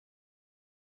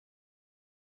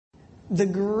the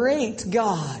great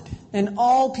God. And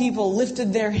all people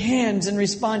lifted their hands and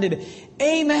responded,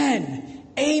 Amen,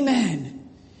 Amen.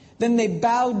 Then they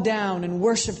bowed down and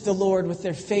worshiped the Lord with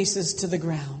their faces to the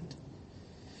ground.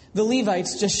 The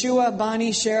Levites, Jeshua,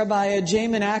 Bani, Sherebiah,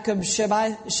 Jamin, Akab,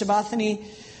 Shabathani,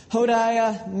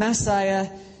 Hodiah, Messiah,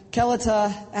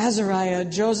 Kelita, Azariah,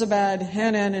 Jozabad,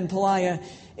 Hanan, and Peliah,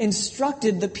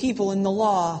 instructed the people in the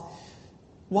law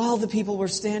while the people were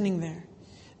standing there.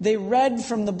 They read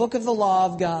from the book of the law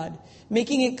of God,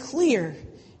 making it clear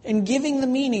and giving the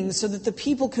meaning so that the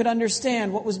people could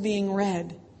understand what was being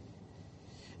read.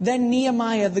 Then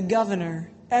Nehemiah the governor,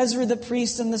 Ezra the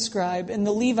priest and the scribe, and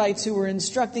the Levites who were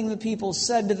instructing the people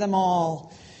said to them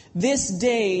all, This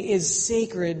day is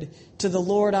sacred to the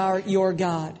Lord your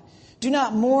God. Do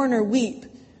not mourn or weep,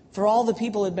 for all the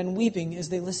people had been weeping as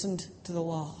they listened to the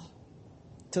law,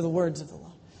 to the words of the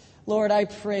law. Lord, I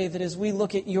pray that as we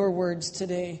look at your words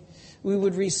today, we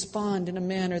would respond in a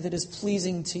manner that is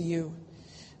pleasing to you,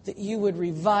 that you would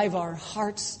revive our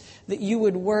hearts, that you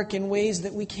would work in ways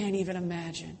that we can't even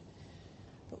imagine.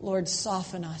 But Lord,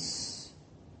 soften us,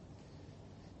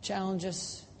 challenge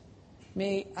us.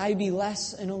 May I be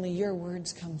less and only your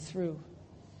words come through.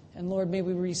 And Lord, may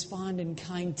we respond in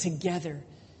kind together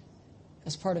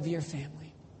as part of your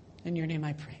family. In your name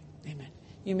I pray. Amen.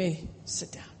 You may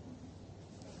sit down.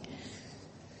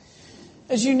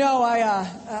 As you know,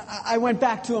 I went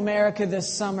back to America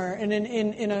this summer, and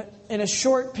in a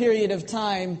short period of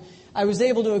time, I was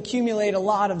able to accumulate a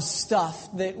lot of stuff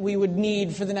that we would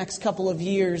need for the next couple of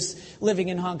years living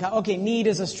in Hong Kong. Okay, need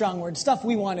is a strong word. Stuff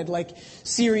we wanted, like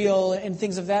cereal and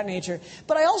things of that nature.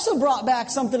 But I also brought back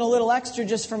something a little extra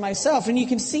just for myself, and you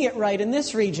can see it right in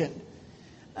this region.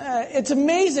 It's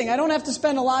amazing. I don't have to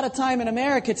spend a lot of time in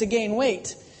America to gain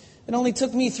weight. It only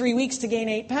took me 3 weeks to gain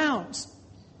 8 pounds.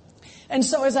 And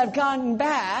so as I've gotten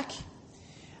back,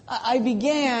 I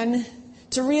began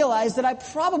to realize that I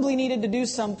probably needed to do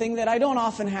something that I don't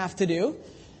often have to do.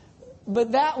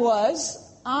 But that was,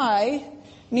 I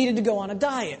needed to go on a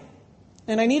diet.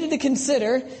 And I needed to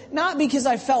consider, not because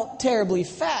I felt terribly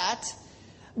fat,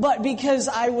 but because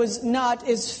I was not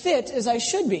as fit as I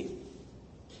should be.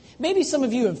 Maybe some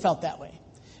of you have felt that way.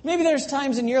 Maybe there's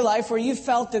times in your life where you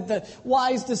felt that the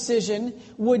wise decision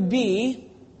would be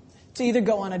to either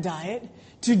go on a diet,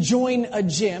 to join a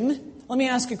gym. Let me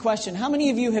ask a question. How many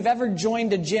of you have ever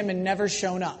joined a gym and never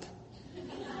shown up?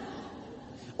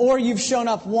 Or you've shown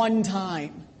up one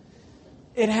time?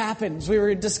 It happens. We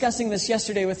were discussing this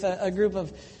yesterday with a group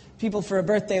of people for a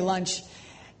birthday lunch.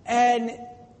 And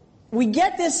we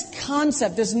get this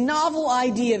concept, this novel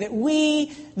idea that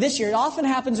this year, it often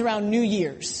happens around New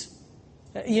Year's.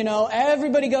 You know,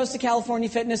 everybody goes to California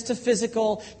Fitness, to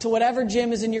Physical, to whatever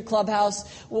gym is in your clubhouse,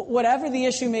 whatever the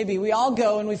issue may be. We all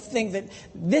go and we think that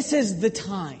this is the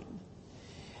time.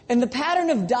 And the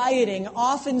pattern of dieting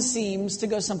often seems to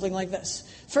go something like this.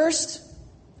 First,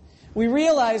 we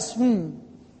realize,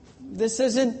 this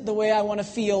isn't the way I want to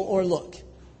feel or look.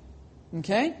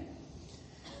 Okay?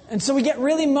 And so we get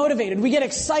really motivated. We get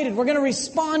excited. We're going to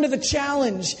respond to the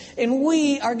challenge. And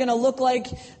we are going to look like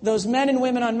those men and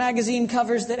women on magazine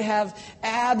covers that have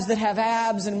abs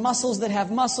and muscles that have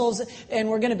muscles. And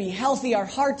we're going to be healthy. Our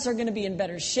hearts are going to be in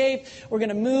better shape. We're going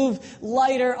to move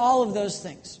lighter, all of those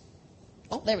things.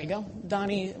 Oh, there we go.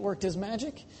 Donnie worked his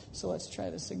magic. So let's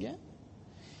try this again.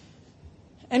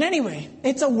 And anyway,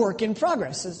 it's a work in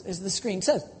progress, as the screen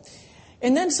says.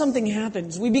 And then something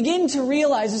happens. We begin to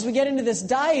realize as we get into this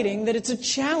dieting that it's a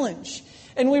challenge.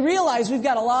 And we realize we've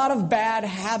got a lot of bad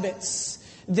habits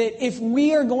that if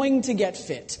we are going to get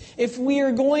fit, if we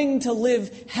are going to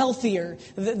live healthier,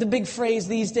 the big phrase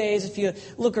these days, if you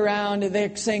look around,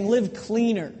 they're saying live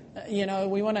cleaner. You know,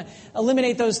 we want to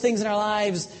eliminate those things in our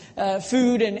lives,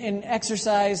 food and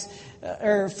exercise,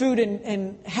 or food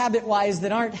and habit-wise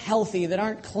that aren't healthy, that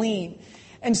aren't clean.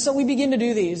 And so we begin to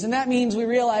do these. And that means we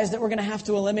realize that we're going to have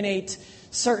to eliminate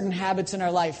certain habits in our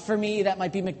life. For me, that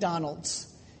might be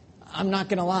McDonald's. I'm not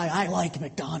going to lie, I like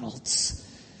McDonald's.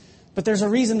 But there's a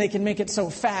reason they can make it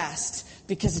so fast,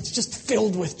 because it's just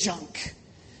filled with junk.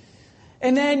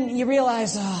 And then you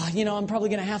realize, I'm probably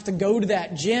going to have to go to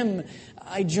that gym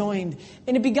I joined.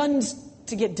 And it begins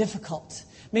to get difficult.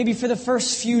 Maybe for the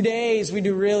first few days we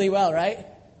do really well, right?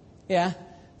 Yeah.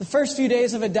 The first few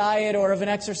days of a diet or of an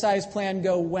exercise plan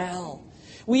go well.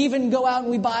 We even go out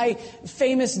and we buy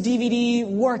famous DVD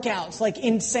workouts like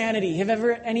Insanity. Have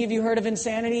any of you heard of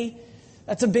Insanity?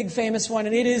 That's a big famous one,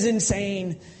 and it is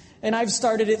insane. And I've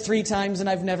started it 3 times and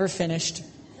I've never finished.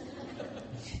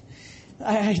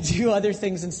 I do other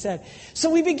things instead. So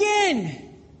we begin.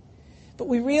 But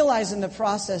we realize in the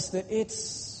process that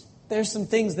there's some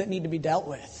things that need to be dealt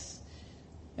with.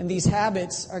 And these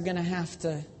habits are going to have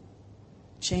to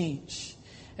change.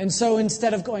 And so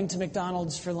instead of going to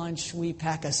McDonald's for lunch, we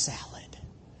pack a salad.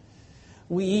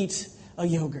 We eat a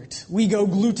yogurt. We go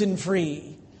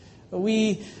gluten-free.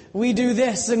 We do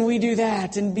this and we do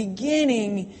that. And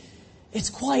beginning, it's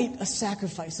quite a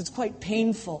sacrifice. It's quite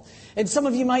painful. And some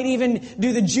of you might even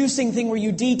do the juicing thing where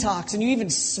you detox and you even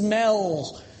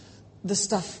smell the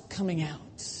stuff coming out.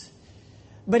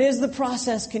 But as the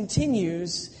process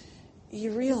continues,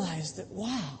 you realize that,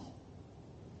 wow,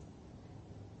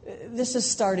 this is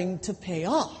starting to pay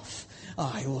off.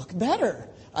 I look better.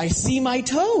 I see my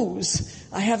toes.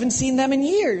 I haven't seen them in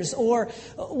years, or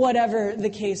whatever the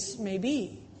case may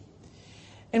be.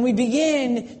 And we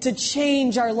begin to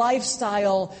change our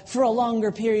lifestyle for a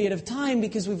longer period of time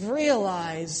because we've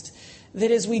realized that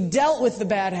as we dealt with the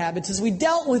bad habits, as we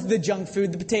dealt with the junk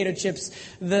food, the potato chips,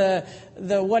 the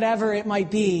whatever it might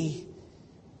be,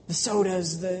 the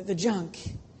sodas, the junk,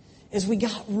 as we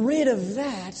got rid of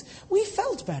that, we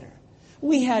felt better.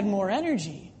 We had more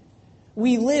energy.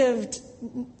 We lived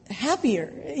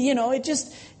happier.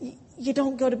 You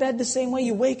don't go to bed the same way.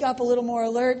 You wake up a little more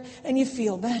alert and you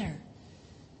feel better.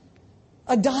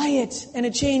 A diet and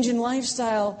a change in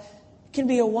lifestyle can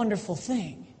be a wonderful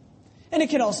thing. And it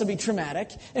can also be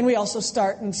traumatic. And we also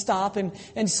start and stop.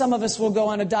 And some of us will go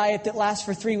on a diet that lasts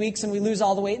for 3 weeks and we lose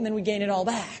all the weight and then we gain it all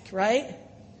back, right?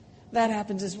 That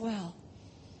happens as well.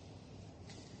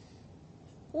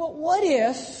 Well, what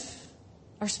if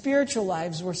our spiritual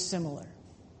lives were similar?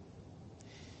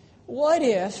 What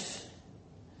if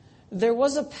there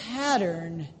was a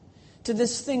pattern to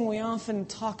this thing we often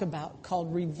talk about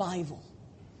called revival?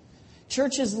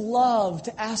 Churches love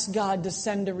to ask God to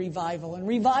send a revival. And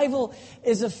revival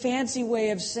is a fancy way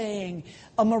of saying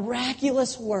a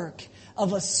miraculous work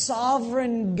of a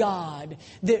sovereign God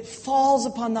that falls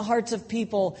upon the hearts of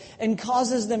people and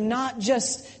causes them not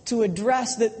just to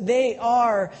address that they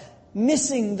are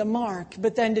missing the mark,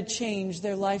 but then to change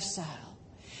their lifestyle.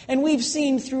 And we've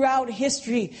seen throughout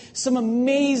history some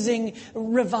amazing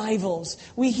revivals.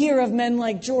 We hear of men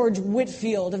like George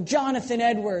Whitefield, of Jonathan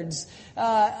Edwards,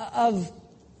 of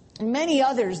many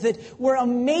others that were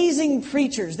amazing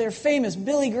preachers. They're famous.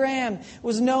 Billy Graham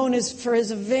was known for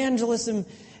his evangelism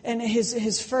and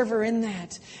his fervor in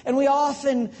that. And we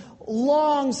often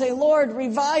long say, Lord,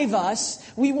 revive us.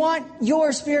 We want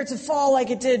your Spirit to fall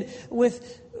like it did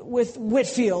with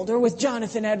Whitefield or with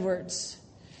Jonathan Edwards.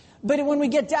 But when we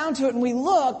get down to it and we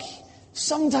look,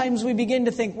 sometimes we begin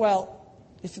to think, well,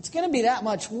 if it's going to be that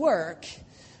much work,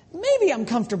 maybe I'm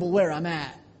comfortable where I'm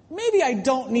at. Maybe I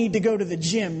don't need to go to the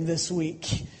gym this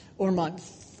week or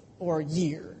month or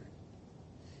year.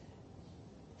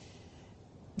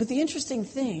 But the interesting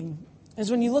thing is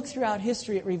when you look throughout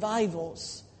history at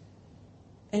revivals,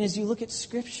 and as you look at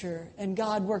Scripture and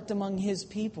God worked among His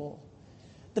people,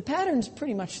 the pattern's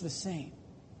pretty much the same.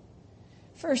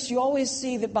 First, you always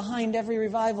see that behind every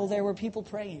revival there were people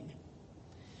praying.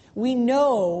 We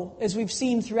know, as we've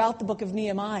seen throughout the book of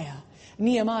Nehemiah,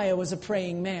 Nehemiah was a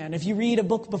praying man. If you read a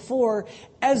book before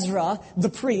Ezra, the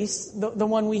priest, the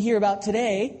one we hear about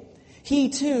today, he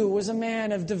too was a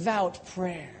man of devout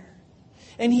prayer.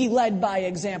 And he led by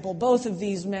example. Both of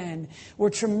these men were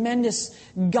tremendous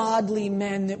godly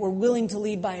men that were willing to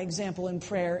lead by example in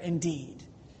prayer and deed.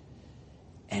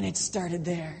 And it started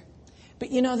there. But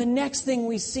the next thing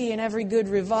we see in every good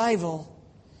revival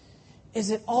is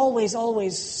it always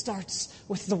starts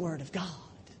with the Word of God.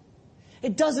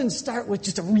 It doesn't start with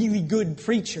just a really good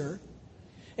preacher.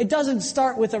 It doesn't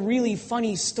start with a really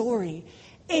funny story.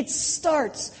 It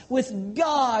starts with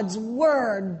God's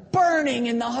Word burning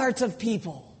in the hearts of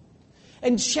people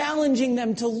and challenging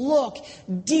them to look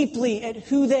deeply at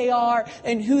who they are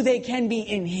and who they can be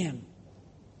in Him.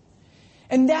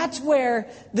 And that's where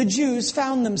the Jews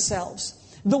found themselves.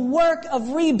 The work of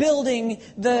rebuilding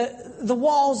the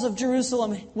walls of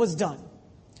Jerusalem was done.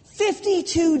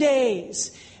 52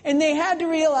 days. And they had to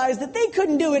realize that they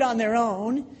couldn't do it on their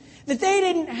own. That they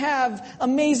didn't have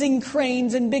amazing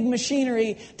cranes and big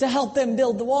machinery to help them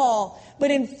build the wall.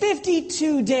 But in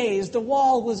 52 days, the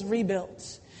wall was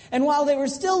rebuilt. And while they were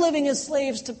still living as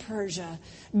slaves to Persia,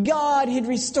 God had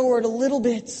restored a little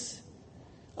bit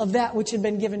of that which had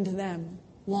been given to them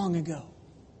long ago.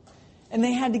 And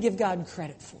they had to give God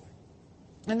credit for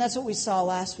it. And that's what we saw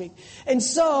last week. And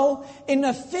so, in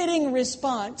a fitting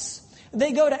response,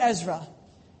 they go to Ezra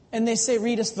and they say,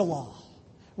 read us the law.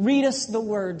 Read us the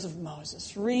words of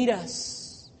Moses. Read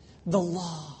us the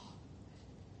law.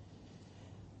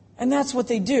 And that's what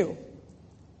they do.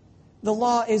 The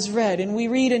law is read. And we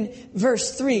read in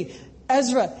verse 3,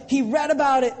 Ezra, he read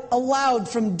about it aloud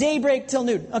from daybreak till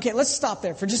noon. Okay, let's stop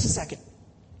there for just a second.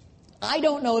 I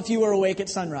don't know if you were awake at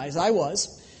sunrise. I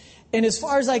was. And as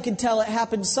far as I could tell, it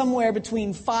happened somewhere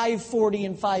between 5:40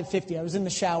 and 5:50. I was in the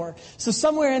shower. So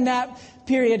somewhere in that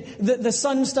period, the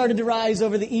sun started to rise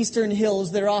over the eastern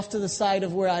hills that are off to the side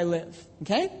of where I live.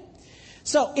 Okay?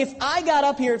 So if I got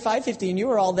up here at 5:50 and you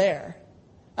were all there,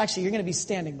 actually, you're going to be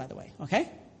standing, by the way. Okay?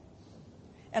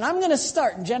 And I'm going to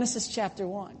start in Genesis chapter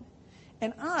 1.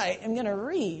 And I am going to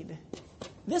read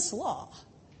this law.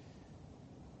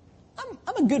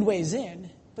 I'm a good ways in,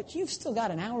 but you've still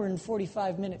got an hour and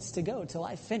 45 minutes to go till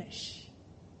I finish.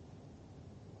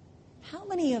 How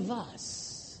many of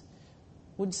us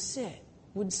would sit,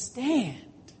 would stand,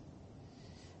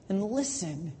 and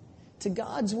listen to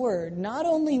God's word, not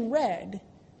only read,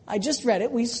 I just read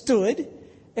it, we stood,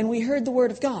 and we heard the word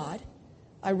of God.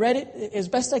 I read it as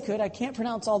best I could. I can't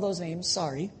pronounce all those names,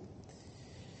 sorry.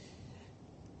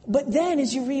 But then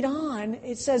as you read on,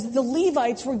 it says the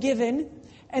Levites were given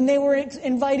and they were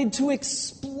invited to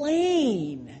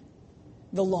explain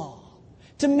the law,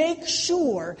 to make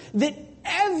sure that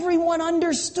everyone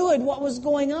understood what was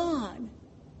going on.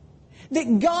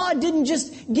 That God didn't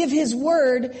just give His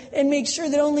word and make sure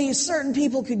that only certain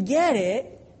people could get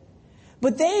it,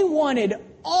 but they wanted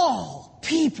all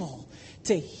people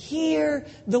to hear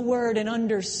the word and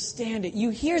understand it. You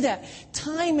hear that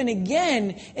time and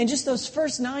again in just those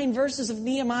first 9 verses of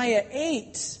Nehemiah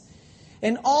 8.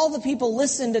 And all the people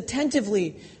listened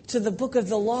attentively to the book of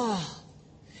the law.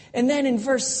 And then in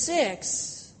verse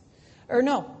 6,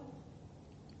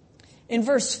 in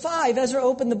verse 5, Ezra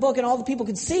opened the book and all the people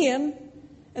could see him.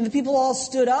 And the people all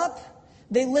stood up.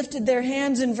 They lifted their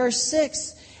hands in verse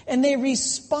 6. And they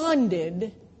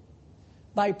responded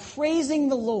by praising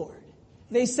the Lord.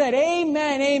 They said,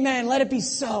 "Amen, amen, let it be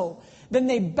so." Then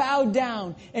they bowed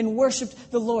down and worshiped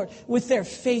the Lord with their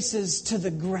faces to the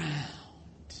ground.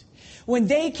 When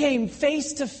they came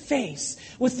face to face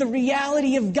with the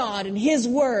reality of God and His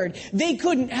word, they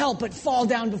couldn't help but fall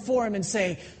down before Him and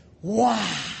say, "Wow,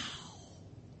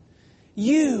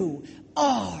 you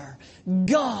are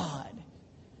God."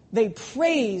 They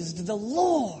praised the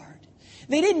Lord.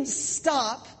 They didn't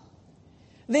stop.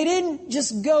 They didn't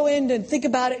just go in and think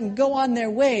about it and go on their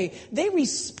way. They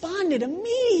responded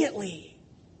immediately.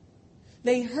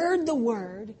 They heard the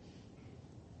word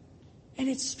and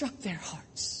it struck their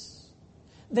hearts.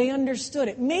 They understood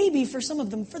it. Maybe for some of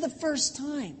them for the first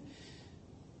time.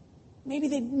 Maybe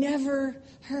they'd never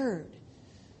heard.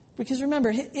 Because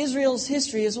remember, Israel's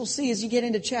history, as we'll see as you get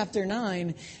into chapter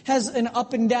 9, has an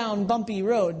up and down bumpy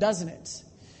road, doesn't it?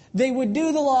 They would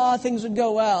do the law, things would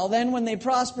go well. Then when they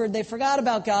prospered, they forgot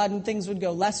about God and things would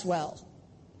go less well.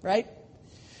 Right?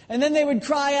 And then they would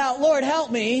cry out, "Lord,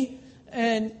 help me."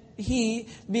 And He,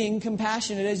 being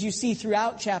compassionate, as you see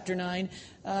throughout chapter 9,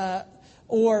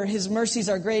 or His mercies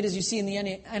are great, as you see in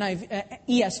the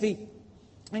ESV.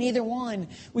 In either one,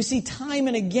 we see time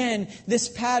and again this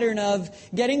pattern of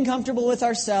getting comfortable with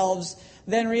ourselves,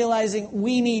 then realizing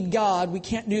we need God, we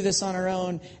can't do this on our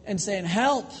own, and saying,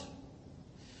 "Help."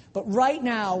 But right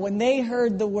now, when they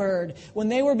heard the word, when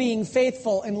they were being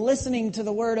faithful and listening to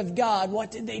the word of God,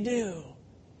 what did they do?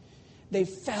 They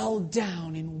fell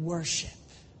down in worship.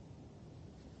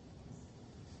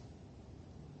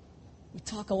 We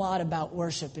talk a lot about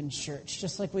worship in church,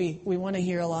 just like we want to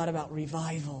hear a lot about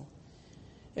revival.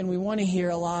 And we want to hear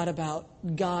a lot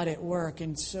about God at work,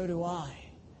 and so do I.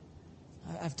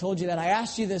 I've told you that. I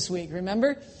asked you this week,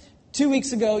 remember? 2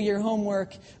 weeks ago, your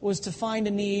homework was to find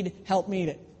a need, help meet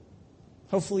it.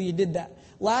 Hopefully you did that.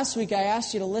 Last week, I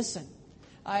asked you to listen.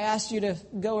 I asked you to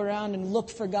go around and look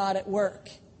for God at work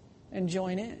and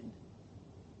join in.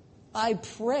 I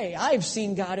pray. I've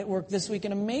seen God at work this week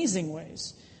in amazing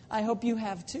ways. I hope you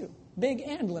have too, big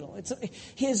and little.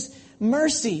 His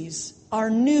mercies are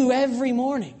new every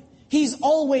morning. He's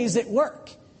always at work.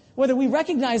 Whether we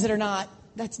recognize it or not,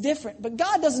 that's different. But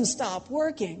God doesn't stop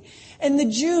working. And the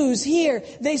Jews here,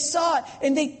 they saw it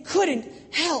and they couldn't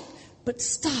help but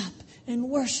stop and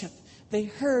worship. They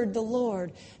heard the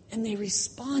Lord and they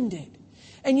responded.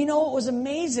 And you know what was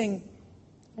amazing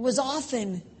was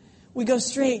often we go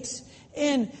straight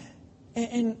in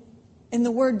and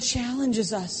the word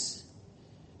challenges us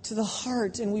to the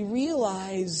heart and we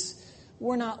realize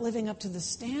we're not living up to the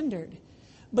standard.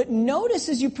 But notice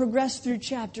as you progress through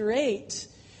chapter 8,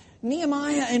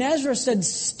 Nehemiah and Ezra said,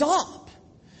 "Stop.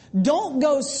 Don't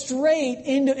go straight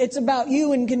into it's about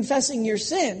you and confessing your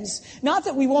sins." Not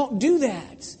that we won't do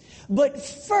that. But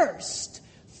first,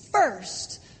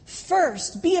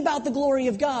 be about the glory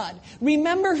of God.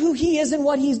 Remember who He is and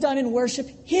what He's done and worship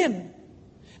Him.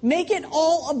 Make it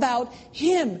all about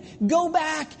Him. Go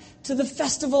back to the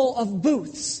Festival of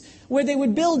Booths, where they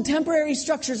would build temporary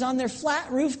structures on their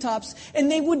flat rooftops, and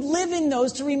they would live in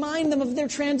those to remind them of their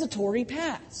transitory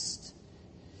past.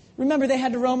 Remember, they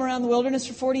had to roam around the wilderness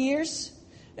for 40 years,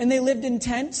 and they lived in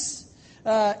tents.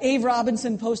 Ave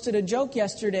Robinson posted a joke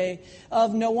yesterday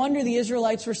of no wonder the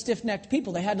Israelites were stiff-necked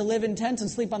people. They had to live in tents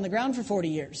and sleep on the ground for 40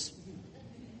 years.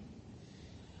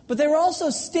 But they were also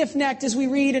stiff-necked, as we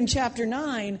read in chapter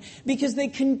 9, because they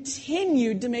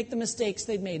continued to make the mistakes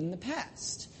they'd made in the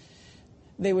past.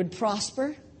 They would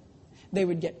prosper, they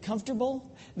would get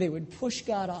comfortable, they would push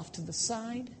God off to the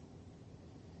side,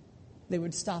 they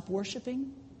would stop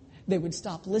worshiping, they would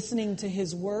stop listening to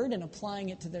His word and applying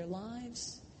it to their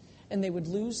lives, and they would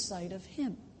lose sight of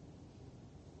Him.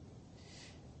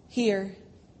 Here,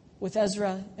 with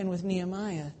Ezra and with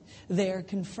Nehemiah, they are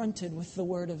confronted with the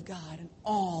Word of God, and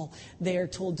all they are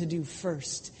told to do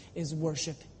first is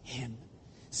worship Him,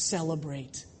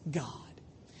 celebrate God.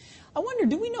 I wonder,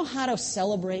 do we know how to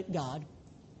celebrate God?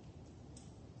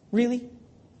 Really?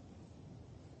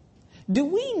 Do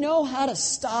we know how to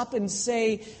stop and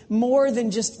say more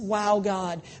than just, wow,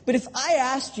 God? But if I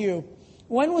asked you,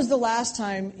 when was the last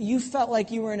time you felt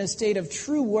like you were in a state of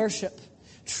true worship,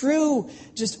 true,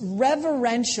 just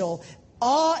reverential,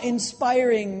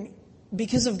 awe-inspiring,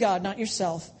 because of God, not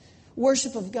yourself,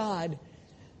 worship of God?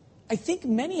 I think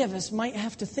many of us might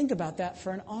have to think about that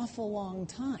for an awful long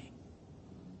time.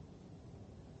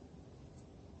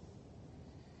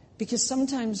 Because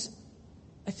sometimes,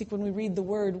 I think when we read the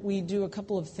Word, we do a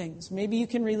couple of things. Maybe you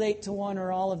can relate to one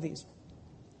or all of these.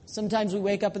 Sometimes we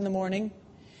wake up in the morning,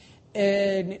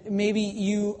 and maybe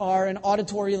you are an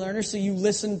auditory learner, so you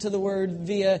listen to the Word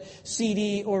via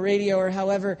CD or radio or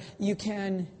however you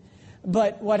can.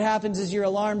 But what happens is your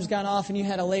alarm's gone off and you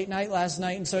had a late night last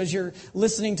night, and so as you're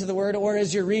listening to the Word or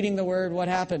as you're reading the Word, what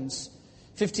happens?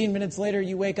 15 minutes later,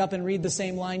 you wake up and read the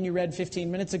same line you read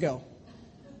 15 minutes ago.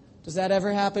 Does that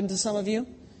ever happen to some of you?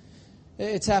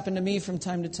 It's happened to me from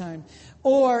time to time.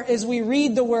 Or as we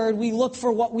read the Word, we look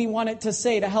for what we want it to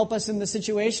say to help us in the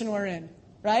situation we're in.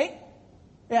 Right?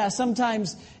 Yeah,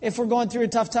 sometimes if we're going through a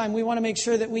tough time, we want to make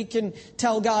sure that we can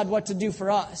tell God what to do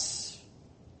for us.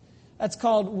 That's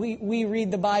called, we read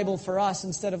the Bible for us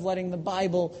instead of letting the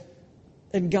Bible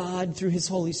and God through His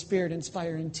Holy Spirit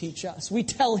inspire and teach us. We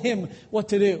tell Him what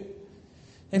to do.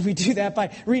 And we do that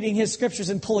by reading His Scriptures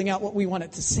and pulling out what we want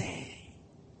it to say.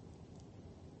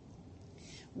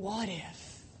 What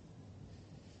if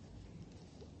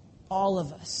all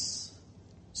of us,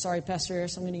 sorry, Pastor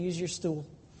Harris, I'm going to use your stool,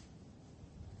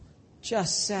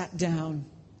 just sat down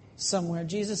somewhere?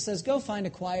 Jesus says, go find a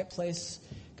quiet place,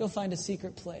 go find a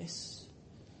secret place,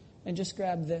 and just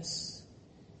grab this.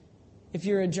 If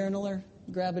you're a journaler,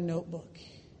 grab a notebook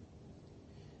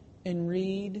and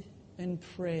read and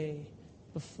pray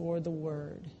before the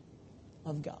Word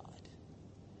of God.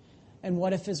 And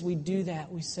what if as we do that,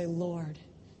 we say, Lord,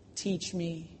 teach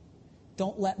me.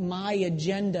 Don't let my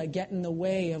agenda get in the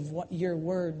way of what your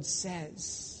Word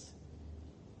says.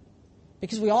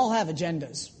 Because we all have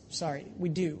agendas. Sorry, we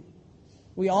do.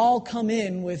 We all come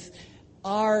in with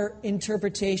our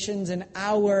interpretations and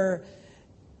our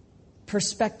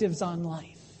perspectives on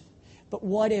life. But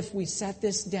what if we set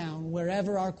this down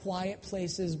wherever our quiet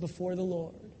place is before the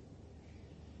Lord?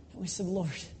 And we said, Lord,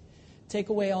 take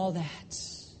away all that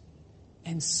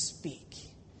and speak.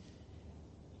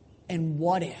 And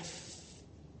what if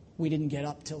we didn't get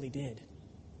up till He did?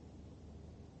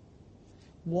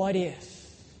 What if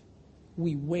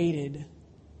we waited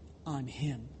on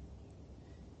Him?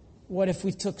 What if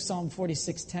we took Psalm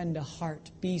 46:10 to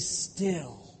heart? Be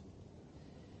still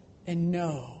and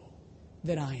know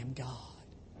that I am God.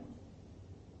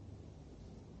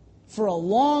 For a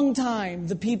long time,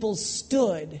 the people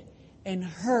stood and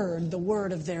heard the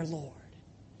word of their Lord.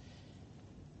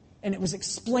 And it was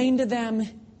explained to them,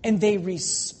 and they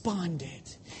responded.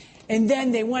 And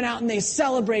then they went out and they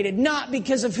celebrated, not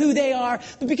because of who they are,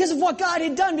 but because of what God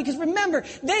had done. Because remember,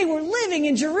 they were living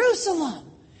in Jerusalem.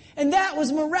 And that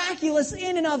was miraculous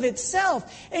in and of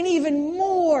itself. And even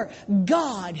more,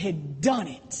 God had done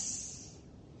it.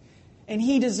 And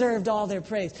He deserved all their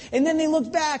praise. And then they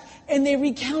looked back and they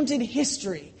recounted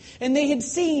history. And they had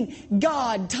seen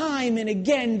God time and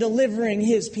again delivering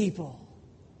His people,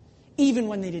 even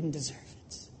when they didn't deserve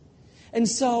it. And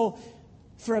so,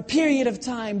 for a period of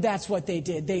time, that's what they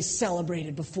did. They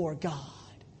celebrated before God.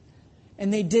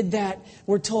 And they did that,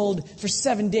 we're told, for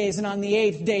 7 days. And on the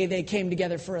 8th day, they came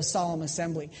together for a solemn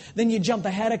assembly. Then you jump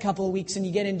ahead a couple of weeks and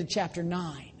you get into chapter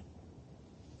 9.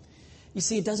 You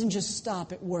see, it doesn't just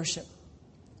stop at worship.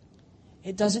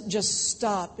 it doesn't just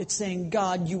stop at saying,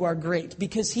 God, you are great,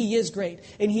 because He is great,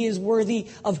 and He is worthy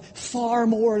of far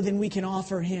more than we can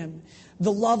offer Him.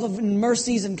 The love of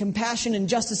mercies and compassion and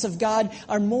justice of God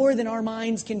are more than our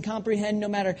minds can comprehend, no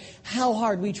matter how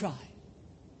hard we try.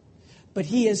 But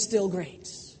He is still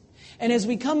great. And as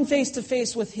we come face to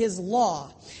face with His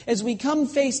law, as we come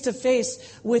face to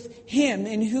face with Him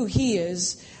and who He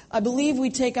is, I believe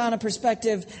we take on a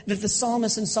perspective that the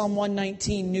psalmist in Psalm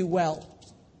 119 knew well.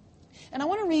 And I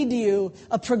want to read to you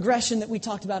a progression that we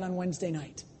talked about on Wednesday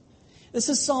night. This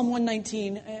is Psalm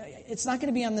 119. It's not going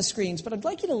to be on the screens, but I'd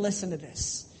like you to listen to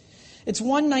this. It's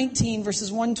 119, verses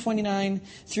 129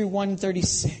 through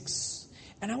 136.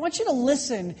 And I want you to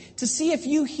listen to see if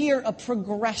you hear a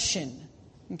progression,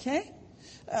 okay?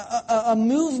 A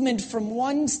movement from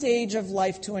one stage of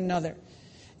life to another.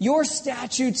 Your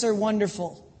statutes are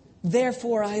wonderful,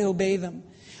 therefore I obey them.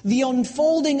 The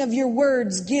unfolding of your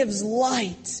words gives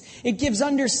light. It gives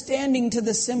understanding to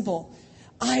the simple.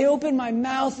 I open my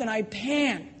mouth and I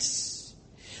pant,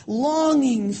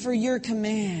 longing for your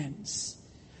commands.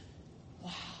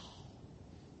 Wow.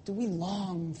 Do we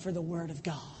long for the Word of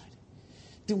God?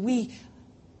 Do we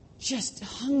just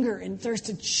hunger and thirst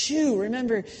to chew?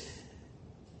 Remember,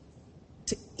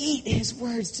 to eat His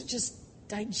words, to just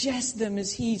digest them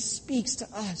as He speaks to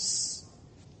us.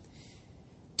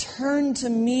 Turn to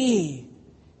me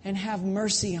and have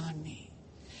mercy on me,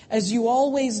 as you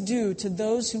always do to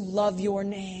those who love your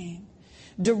name.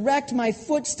 Direct my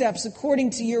footsteps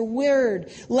according to your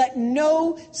word. Let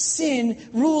no sin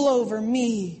rule over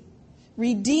me.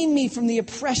 Redeem me from the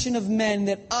oppression of men,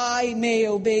 that I may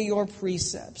obey your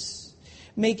precepts.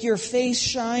 Make your face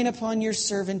shine upon your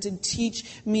servant and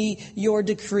teach me your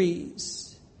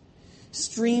decrees.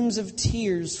 Streams of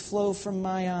tears flow from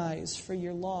my eyes, for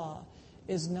your law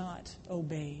is not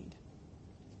obeyed.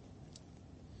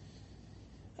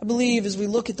 I believe as we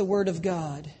look at the Word of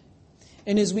God,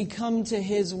 and as we come to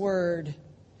His Word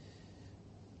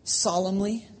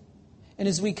solemnly, and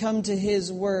as we come to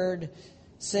His Word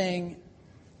saying,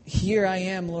 here I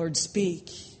am, Lord, speak.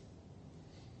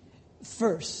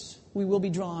 First, we will be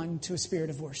drawn to a spirit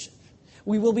of worship.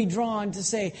 We will be drawn to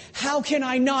say, how can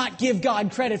I not give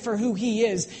God credit for who He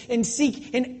is and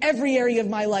seek in every area of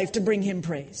my life to bring Him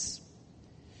praise?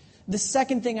 The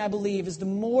second thing I believe is the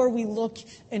more we look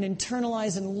and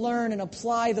internalize and learn and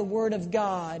apply the Word of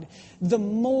God, the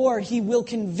more He will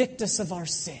convict us of our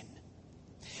sin.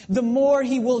 The more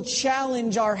He will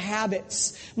challenge our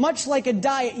habits. Much like a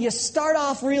diet, you start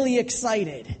off really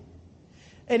excited.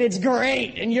 And it's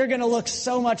great. And you're going to look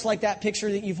so much like that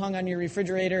picture that you've hung on your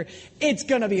refrigerator. It's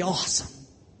going to be awesome.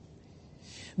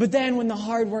 But then when the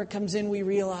hard work comes in, we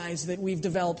realize that we've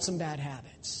developed some bad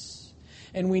habits.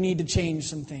 And we need to change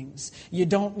some things. You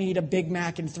don't need a Big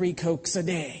Mac and 3 Cokes a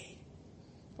day.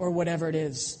 Or whatever it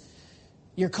is.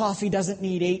 Your coffee doesn't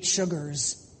need 8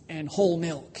 sugars and whole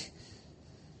milk.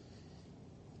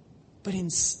 But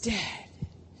instead,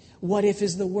 what if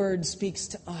as the Word speaks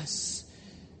to us,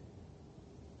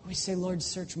 we say, Lord,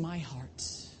 search my heart.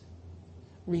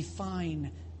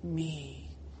 Refine me.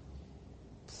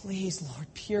 Please,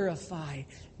 Lord, purify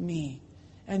me.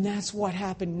 And that's what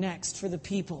happened next for the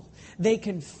people. They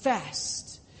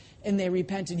confessed and they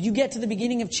repented. You get to the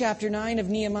beginning of chapter 9 of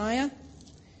Nehemiah,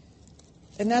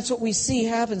 and that's what we see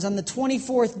happens. On the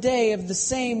 24th day of the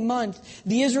same month,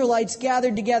 the Israelites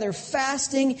gathered together,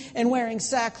 fasting and wearing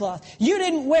sackcloth. You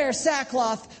didn't wear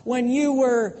sackcloth when you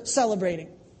were celebrating.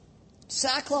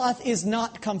 Sackcloth is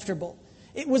not comfortable.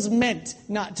 It was meant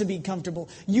not to be comfortable.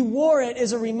 You wore it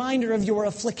as a reminder of your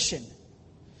affliction.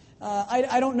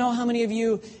 I don't know how many of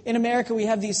you, in America, we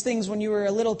have these things when you were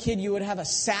a little kid, you would have a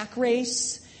sack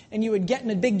race, and you would get in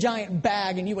a big giant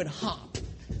bag and you would hop.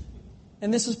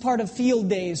 And this was part of field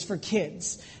days for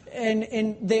kids.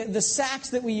 And the sacks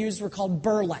that we used were called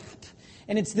burlap.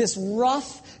 And it's this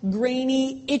rough,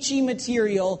 grainy, itchy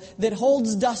material that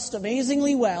holds dust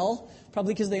amazingly well,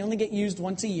 probably because they only get used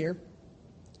once a year.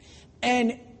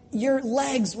 And your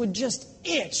legs would just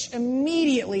itch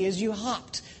immediately as you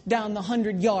hopped down the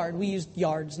 100-yard. We used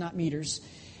yards, not meters.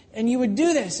 And you would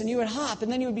do this, and you would hop,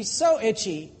 and then you would be so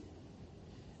itchy.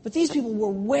 But these people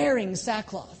were wearing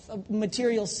sackcloth, a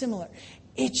material similar,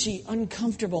 itchy,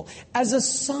 uncomfortable, as a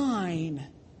sign,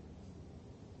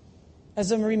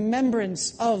 as a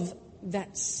remembrance of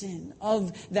that sin,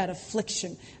 of that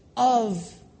affliction, of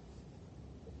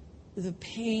the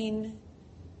pain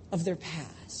of their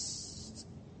past.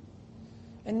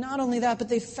 And not only that, but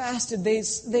they fasted.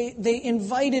 They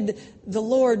invited the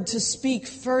Lord to speak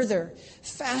further.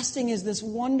 Fasting is this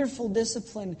wonderful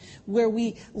discipline where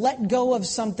we let go of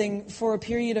something for a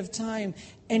period of time.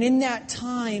 And in that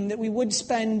time that we would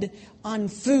spend on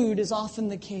food is often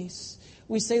the case.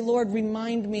 We say, Lord,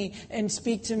 remind me and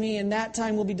speak to me, and that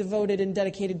time will be devoted and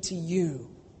dedicated to you.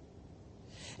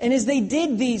 And as they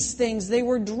did these things, they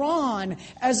were drawn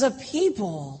as a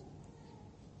people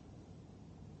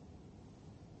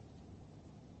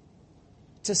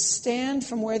to stand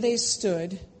from where they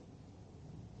stood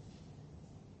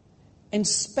and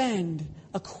spend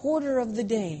a quarter of the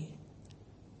day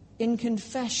in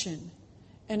confession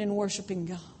and in worshiping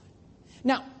God.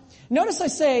 Now, notice I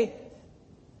say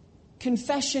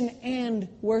confession and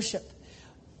worship.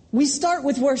 We start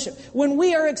with worship. When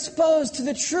we are exposed to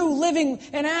the true, living,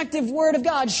 and active Word of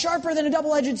God, sharper than a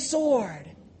double-edged sword,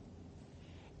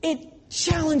 it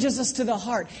challenges us to the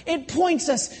heart. It points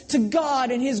us to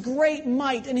God and His great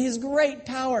might and His great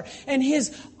power and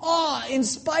His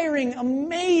awe-inspiring,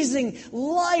 amazing,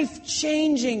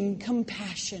 life-changing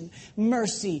compassion,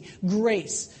 mercy,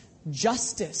 grace,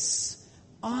 justice,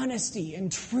 honesty, and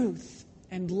truth,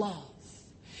 and love.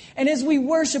 And as we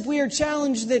worship, we are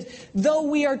challenged that though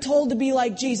we are told to be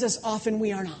like Jesus, often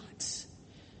we are not.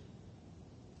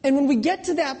 And when we get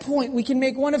to that point, we can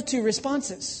make one of two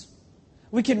responses.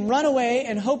 We can run away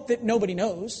and hope that nobody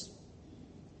knows,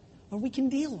 or we can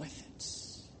deal with it.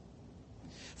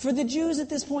 For the Jews at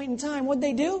this point in time, what'd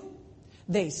they do?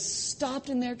 They stopped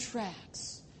in their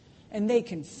tracks and they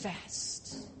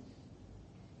confessed.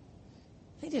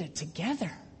 They did it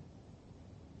together,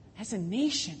 as a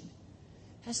nation,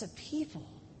 as a people.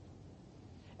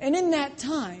 And in that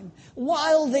time,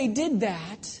 while they did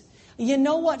that, you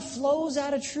know what flows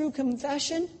out of true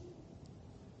confession?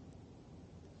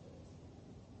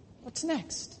 What's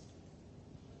next?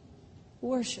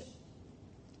 Worship.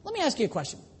 Let me ask you a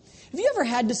question. Have you ever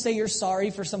had to say you're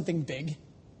sorry for something big?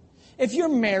 If you're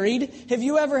married, have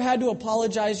you ever had to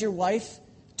apologize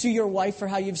to your wife for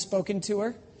how you've spoken to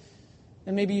her?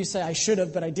 And maybe you say, I should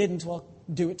have, but I didn't. Well,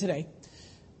 do it today.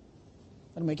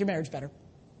 That'll make your marriage better.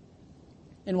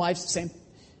 And wives, the same.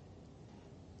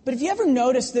 But have you ever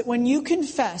noticed that when you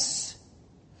confess,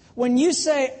 when you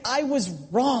say, I was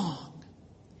wrong,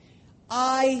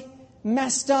 I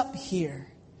messed up here,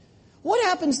 what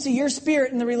happens to your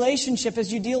spirit in the relationship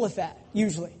as you deal with that,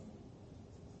 usually?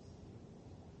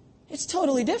 It's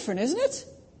totally different, isn't it?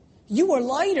 You are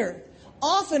lighter.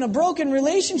 Often a broken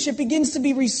relationship begins to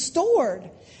be restored.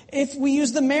 If we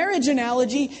use the marriage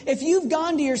analogy, if you've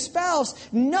gone to your spouse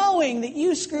knowing that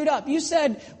you screwed up, you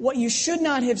said what you should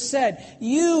not have said,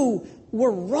 you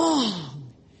were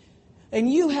wrong,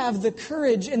 and you have the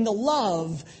courage and the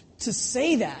love to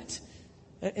say that.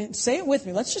 And say it with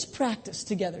me. Let's just practice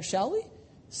together, shall we?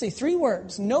 Say 3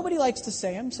 words. Nobody likes to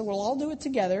say them, so we'll all do it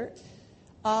together.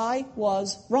 I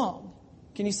was wrong.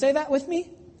 Can you say that with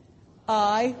me?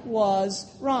 I was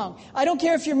wrong. I don't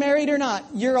care if you're married or not.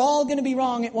 You're all going to be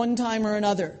wrong at one time or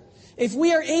another. If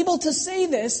we are able to say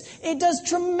this, it does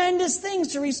tremendous things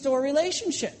to restore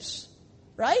relationships.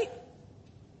 Right?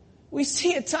 We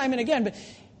see it time and again. But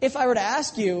if I were to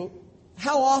ask you,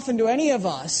 how often do any of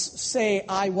us say,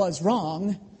 I was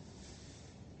wrong?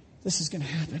 This is going to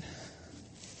happen.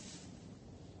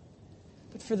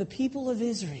 But for the people of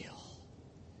Israel,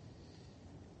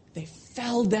 they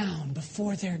fell down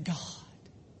before their God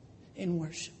in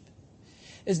worship.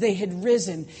 As they had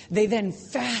risen, they then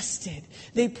fasted.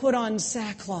 They put on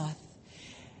sackcloth.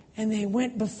 And they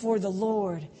went before the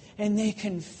Lord and they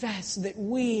confessed that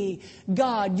we,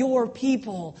 God, your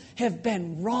people, have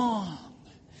been wrong.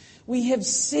 We have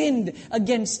sinned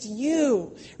against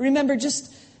you. Remember,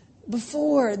 just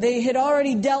before, they had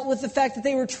already dealt with the fact that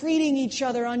they were treating each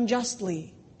other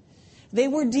unjustly. They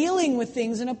were dealing with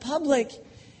things in a public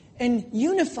and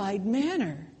unified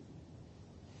manner.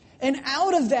 And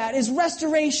out of that, as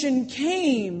restoration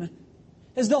came,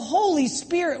 as the Holy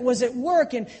Spirit was at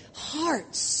work in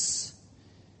hearts,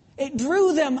 it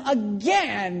drew them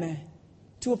again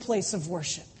to a place of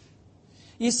worship.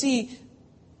 You see,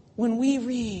 when we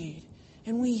read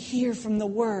and we hear from the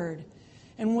Word,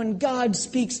 and when God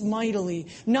speaks mightily,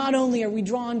 not only are we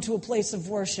drawn to a place of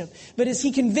worship, but as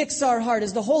He convicts our heart,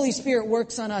 as the Holy Spirit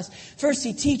works on us, first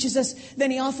He teaches us, then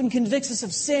He often convicts us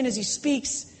of sin as He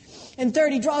speaks, and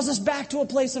third, He draws us back to a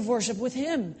place of worship with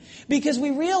Him. Because we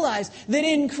realize that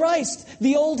in Christ,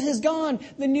 the old has gone,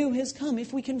 the new has come.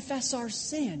 If we confess our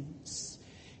sins,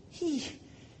 He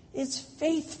is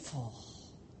faithful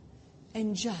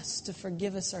and just to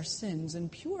forgive us our sins and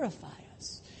purify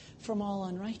us from all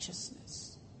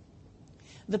unrighteousness.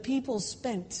 The people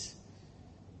spent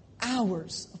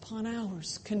hours upon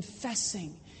hours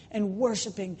confessing and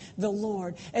worshiping the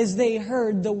Lord as they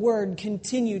heard the word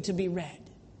continue to be read.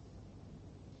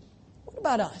 What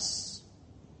about us?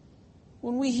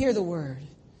 When we hear the word,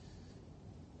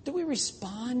 do we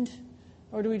respond,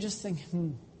 or do we just think,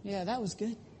 yeah, that was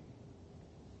good?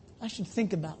 I should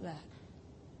think about that.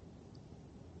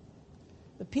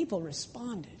 The people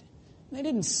responded. They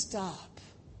didn't stop.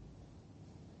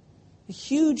 A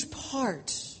huge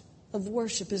part of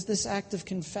worship is this act of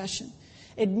confession,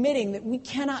 admitting that we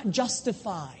cannot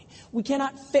justify, we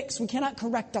cannot fix, we cannot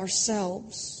correct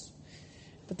ourselves.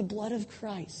 But the blood of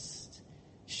Christ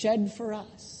shed for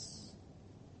us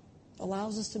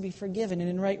allows us to be forgiven and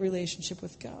in right relationship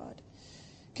with God.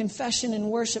 Confession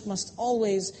and worship must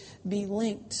always be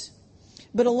linked.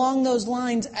 But along those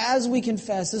lines, as we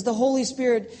confess, as the Holy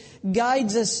Spirit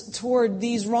guides us toward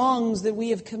these wrongs that we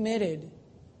have committed,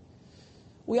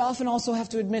 we often also have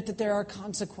to admit that there are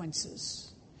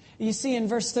consequences. You see in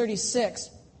verse 36,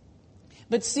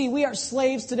 but see, we are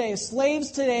slaves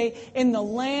today in the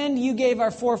land you gave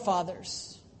our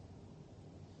forefathers.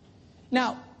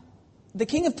 Now, the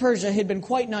king of Persia had been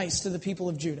quite nice to the people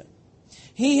of Judah.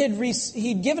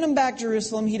 He'd given them back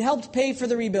Jerusalem. He'd helped pay for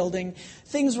the rebuilding.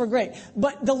 Things were great.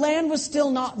 But the land was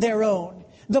still not their own.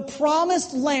 The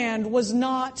promised land was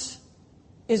not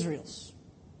Israel's.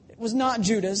 It was not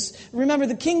Judah's. Remember,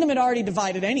 the kingdom had already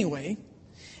divided anyway.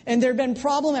 And there had been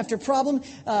problem after problem,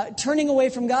 turning away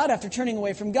from God after turning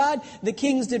away from God. The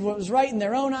kings did what was right in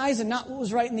their own eyes and not what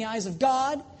was right in the eyes of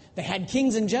God. They had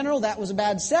kings in general. That was a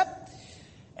bad step.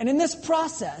 And in this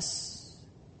process,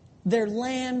 their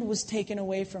land was taken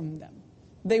away from them.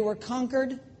 They were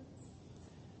conquered.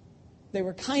 They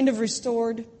were kind of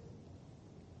restored.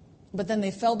 But then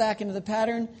they fell back into the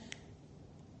pattern,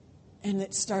 and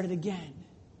it started again.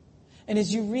 And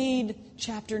as you read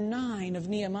chapter 9 of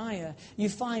Nehemiah, you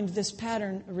find this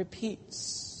pattern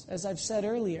repeats. As I've said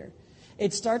earlier,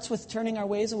 it starts with turning our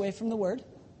ways away from the Word.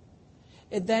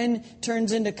 It then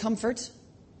turns into comfort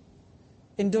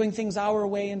in doing things our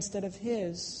way instead of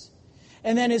His.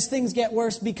 And then as things get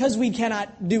worse, because we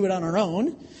cannot do it on our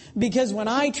own, because when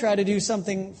I try to do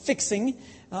something fixing,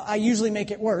 I usually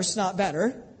make it worse, not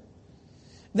better,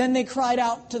 then they cried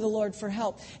out to the Lord for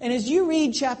help. And as you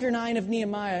read chapter 9 of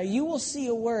Nehemiah, you will see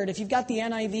a word. If you've got the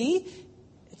NIV,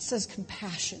 it says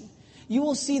compassion. You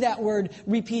will see that word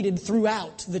repeated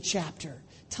throughout the chapter,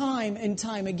 time and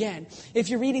time again. If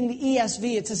you're reading the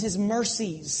ESV, it says His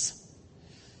mercies.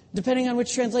 Depending on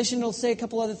which translation, it'll say a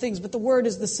couple other things, but the word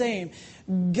is the same.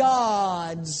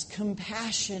 God's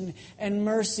compassion and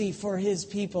mercy for His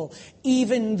people,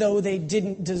 even though they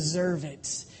didn't deserve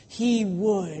it. He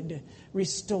would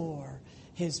restore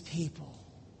His people.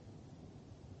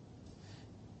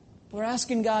 We're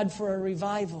asking God for a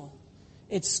revival.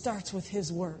 It starts with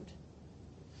His word.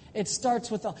 It starts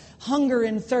with a hunger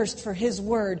and thirst for His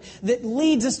word that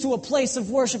leads us to a place of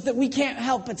worship that we can't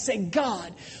help but say,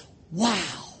 God,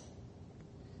 wow.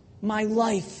 My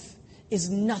life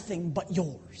is nothing but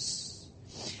yours.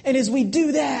 And as we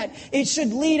do that, it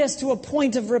should lead us to a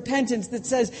point of repentance that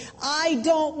says, I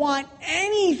don't want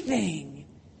anything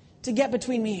to get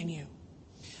between me and you.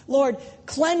 Lord,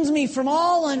 cleanse me from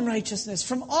all unrighteousness,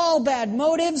 from all bad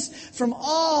motives, from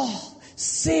all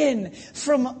sin,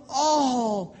 from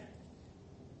all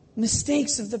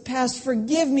mistakes of the past.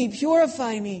 Forgive me,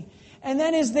 purify me. And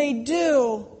then as they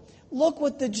do, look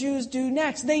what the Jews do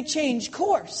next. They change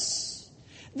course.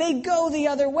 They go the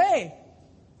other way.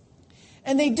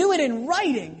 And they do it in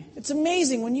writing. It's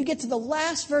amazing. When you get to the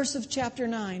last verse of chapter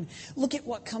 9, look at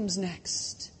what comes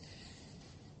next.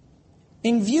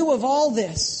 In view of all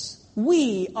this,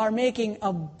 we are making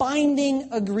a binding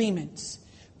agreement,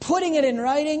 putting it in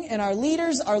writing, and our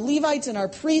leaders, our Levites, and our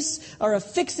priests are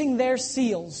affixing their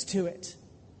seals to it.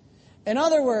 In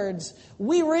other words,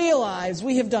 we realize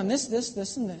we have done this,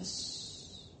 and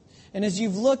this. And as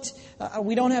you've looked,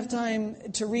 we don't have time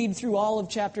to read through all of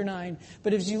chapter 9,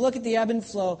 but as you look at the ebb and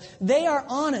flow, they are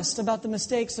honest about the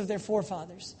mistakes of their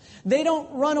forefathers. They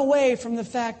don't run away from the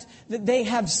fact that they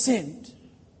have sinned.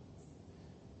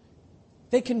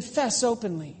 They confess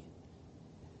openly.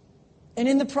 And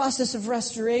in the process of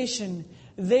restoration,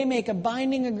 they make a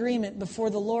binding agreement before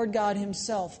the Lord God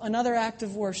Himself, another act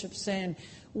of worship, saying,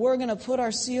 we're going to put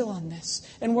our seal on this,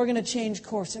 and we're going to change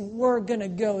course, and we're going to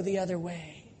go the other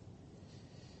way.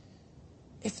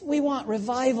 If we want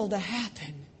revival to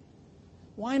happen,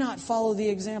 why not follow the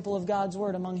example of God's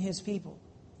Word among His people?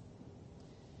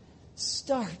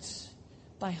 Start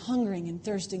by hungering and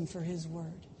thirsting for His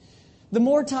Word. The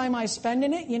more time I spend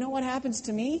in it, you know what happens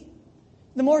to me?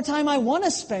 The more time I want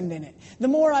to spend in it. The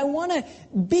more I want to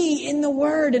be in the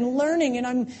Word and learning, and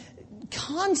I'm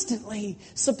constantly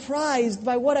surprised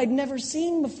by what I'd never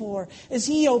seen before as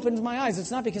He opens my eyes.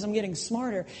 It's not because I'm getting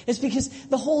smarter. It's because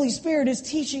the Holy Spirit is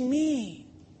teaching me.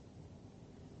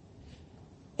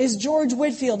 As George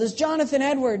Whitefield, as Jonathan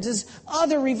Edwards, as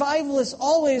other revivalists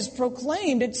always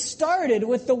proclaimed, it started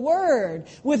with the Word,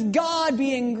 with God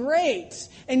being great,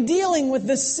 and dealing with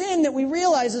the sin that we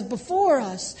realize is before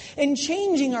us, and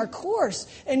changing our course,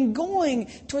 and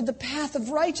going toward the path of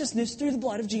righteousness through the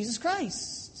blood of Jesus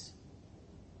Christ.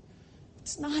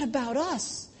 It's not about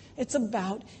us. It's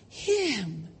about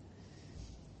Him.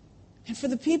 And for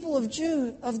the people of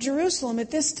Jerusalem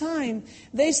at this time,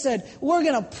 they said, we're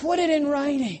going to put it in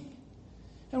writing.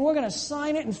 And we're going to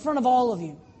sign it in front of all of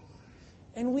you.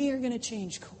 And we are going to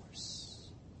change course.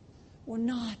 We're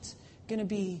not going to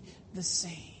be the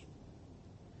same.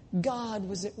 God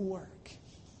was at work.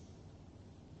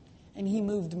 And He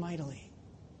moved mightily.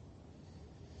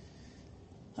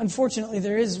 Unfortunately,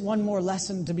 there is one more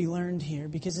lesson to be learned here,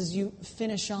 because as you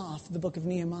finish off the book of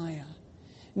Nehemiah,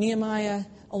 Nehemiah,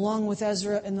 along with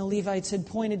Ezra and the Levites, had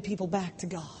pointed people back to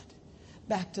God,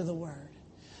 back to the Word.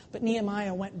 But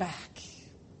Nehemiah went back.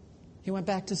 He went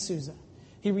back to Susa.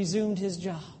 He resumed his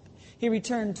job. He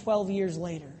returned 12 years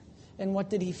later. And what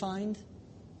did he find?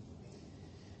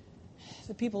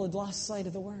 The people had lost sight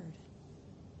of the Word.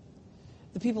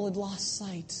 The people had lost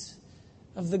sight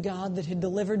of the God that had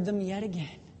delivered them yet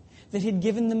again, that had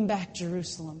given them back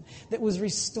Jerusalem, that was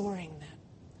restoring them.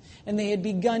 And they had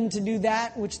begun to do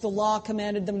that which the law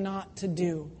commanded them not to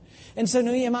do. And so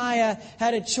Nehemiah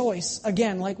had a choice,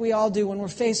 again, like we all do when we're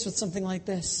faced with something like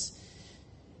this.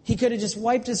 He could have just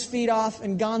wiped his feet off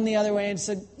and gone the other way and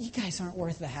said, you guys aren't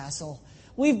worth the hassle.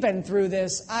 We've been through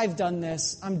this. I've done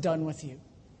this. I'm done with you.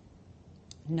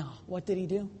 No. What did he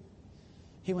do?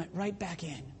 He went right back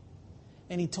in.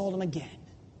 And he told them again,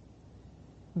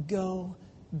 go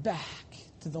back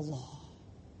to the law.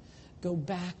 Go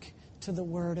back to the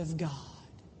Word of God.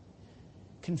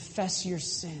 Confess your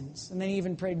sins. And then he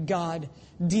even prayed, God,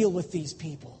 deal with these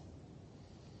people.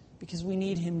 Because we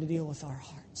need Him to deal with our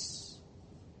hearts.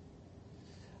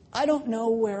 I don't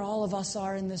know where all of us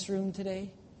are in this room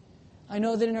today. I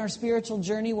know that in our spiritual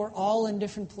journey, we're all in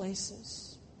different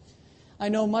places. I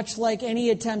know much like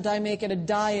any attempt I make at a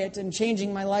diet and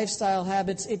changing my lifestyle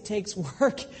habits, it takes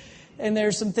work. And there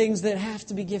are some things that have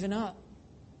to be given up.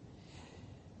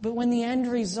 But when the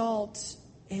end result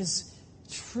is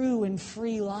true and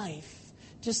free life,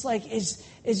 just like as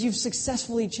you've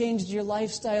successfully changed your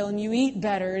lifestyle and you eat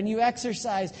better and you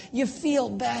exercise, you feel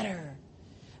better.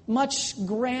 Much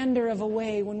grander of a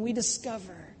way when we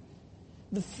discover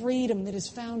the freedom that is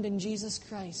found in Jesus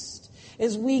Christ,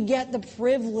 as we get the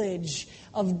privilege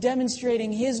of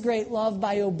demonstrating His great love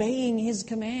by obeying His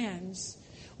commands,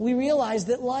 we realize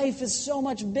that life is so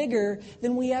much bigger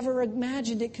than we ever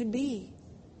imagined it could be.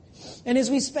 And as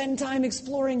we spend time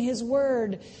exploring His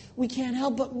Word, we can't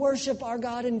help but worship our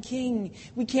God and King.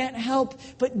 We can't help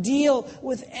but deal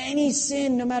with any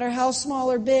sin, no matter how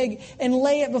small or big, and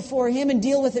lay it before Him and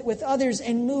deal with it with others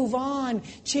and move on,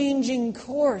 changing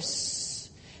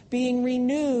course, being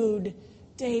renewed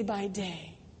day by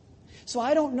day. So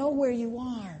I don't know where you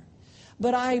are,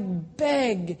 but I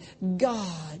beg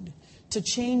God to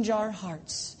change our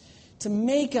hearts, to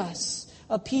make us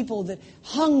a people that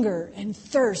hunger and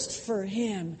thirst for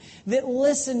Him, that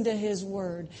listen to His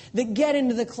Word, that get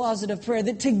into the closet of prayer,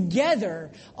 that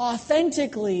together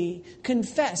authentically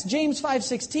confess. James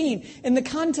 5:16, in the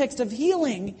context of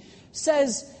healing,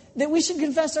 says that we should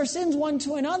confess our sins one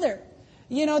to another.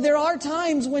 You know, there are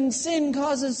times when sin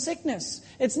causes sickness.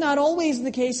 It's not always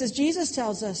the case, as Jesus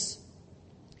tells us.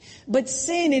 But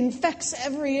sin infects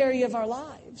every area of our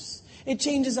lives. It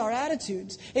changes our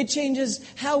attitudes. It changes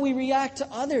how we react to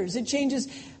others. It changes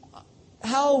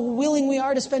how willing we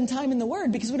are to spend time in the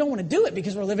Word, because we don't want to do it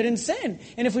because we're living in sin.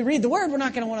 And if we read the Word, we're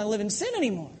not going to want to live in sin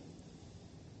anymore.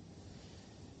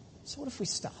 So what if we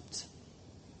stopped?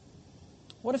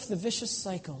 What if the vicious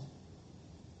cycle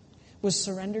was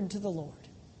surrendered to the Lord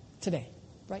today,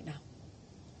 right now?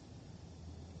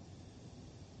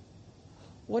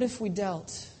 What if we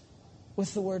dealt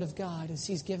with the Word of God as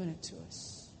He's given it to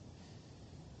us?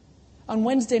 On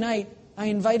Wednesday night, I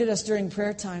invited us during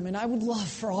prayer time, and I would love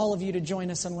for all of you to join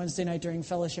us on Wednesday night during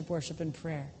fellowship, worship, and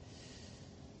prayer.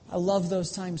 I love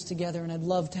those times together, and I'd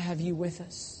love to have you with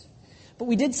us. But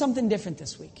we did something different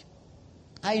this week.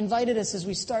 I invited us, as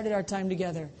we started our time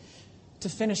together, to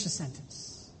finish a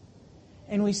sentence.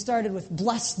 And we started with,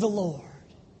 bless the Lord.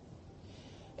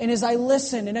 And as I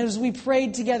listened and as we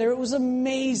prayed together, it was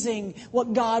amazing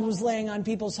what God was laying on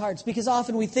people's hearts. Because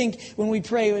often we think when we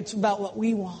pray, it's about what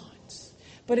we want.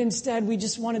 But instead, we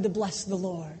just wanted to bless the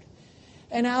Lord.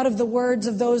 And out of the words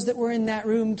of those that were in that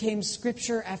room came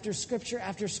scripture after scripture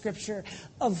after scripture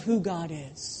of who God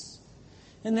is.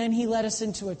 And then He led us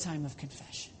into a time of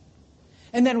confession.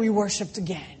 And then we worshiped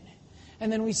again.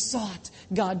 And then we sought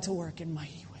God to work in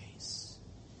mighty ways.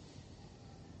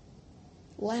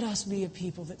 Let us be a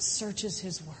people that searches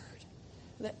His Word,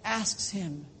 that asks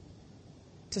Him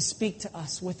to speak to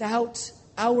us without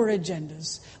our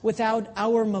agendas, without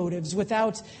our motives,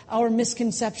 without our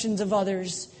misconceptions of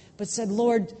others, but said,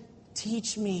 Lord,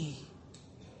 teach me.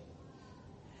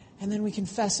 And then we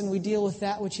confess and we deal with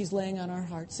that which He's laying on our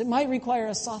hearts. It might require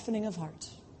a softening of heart.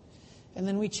 And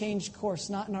then we change course,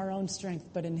 not in our own strength,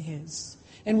 but in His.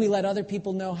 And we let other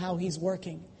people know how He's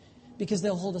working, because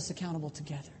they'll hold us accountable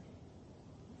together.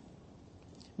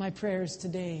 My prayer is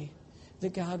today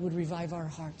that God would revive our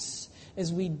hearts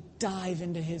as we dive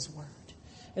into His Word,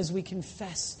 as we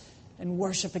confess and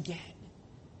worship again,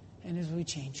 and as we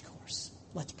change course.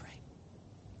 Let's pray.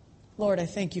 Lord, I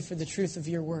thank You for the truth of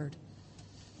Your Word.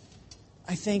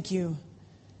 I thank You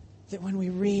that when we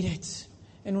read it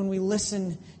and when we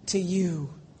listen to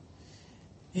You,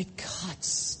 it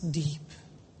cuts deep.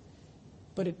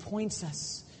 But it points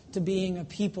us to being a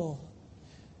people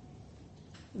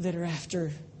that are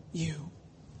after You.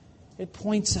 It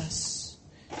points us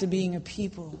to being a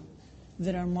people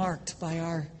that are marked by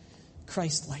our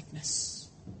Christ-likeness.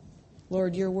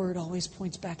 Lord, Your Word always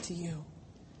points back to You.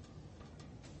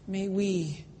 May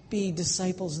we be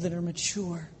disciples that are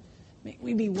mature. May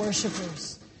we be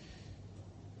worshipers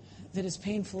that, as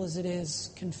painful as it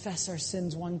is, confess our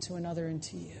sins one to another and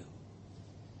to You.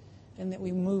 And that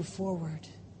we move forward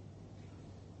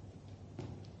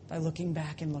by looking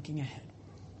back and looking ahead.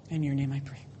 In Your name I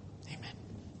pray. Amen.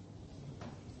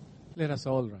 Let us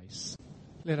all rise.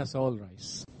 Let us all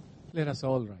rise. Let us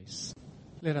all rise.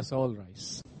 Let us all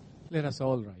rise. Let us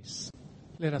all rise.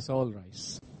 Let us all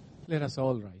rise. Let us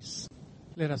all rise.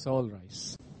 Let us all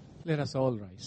rise. Let us all rise.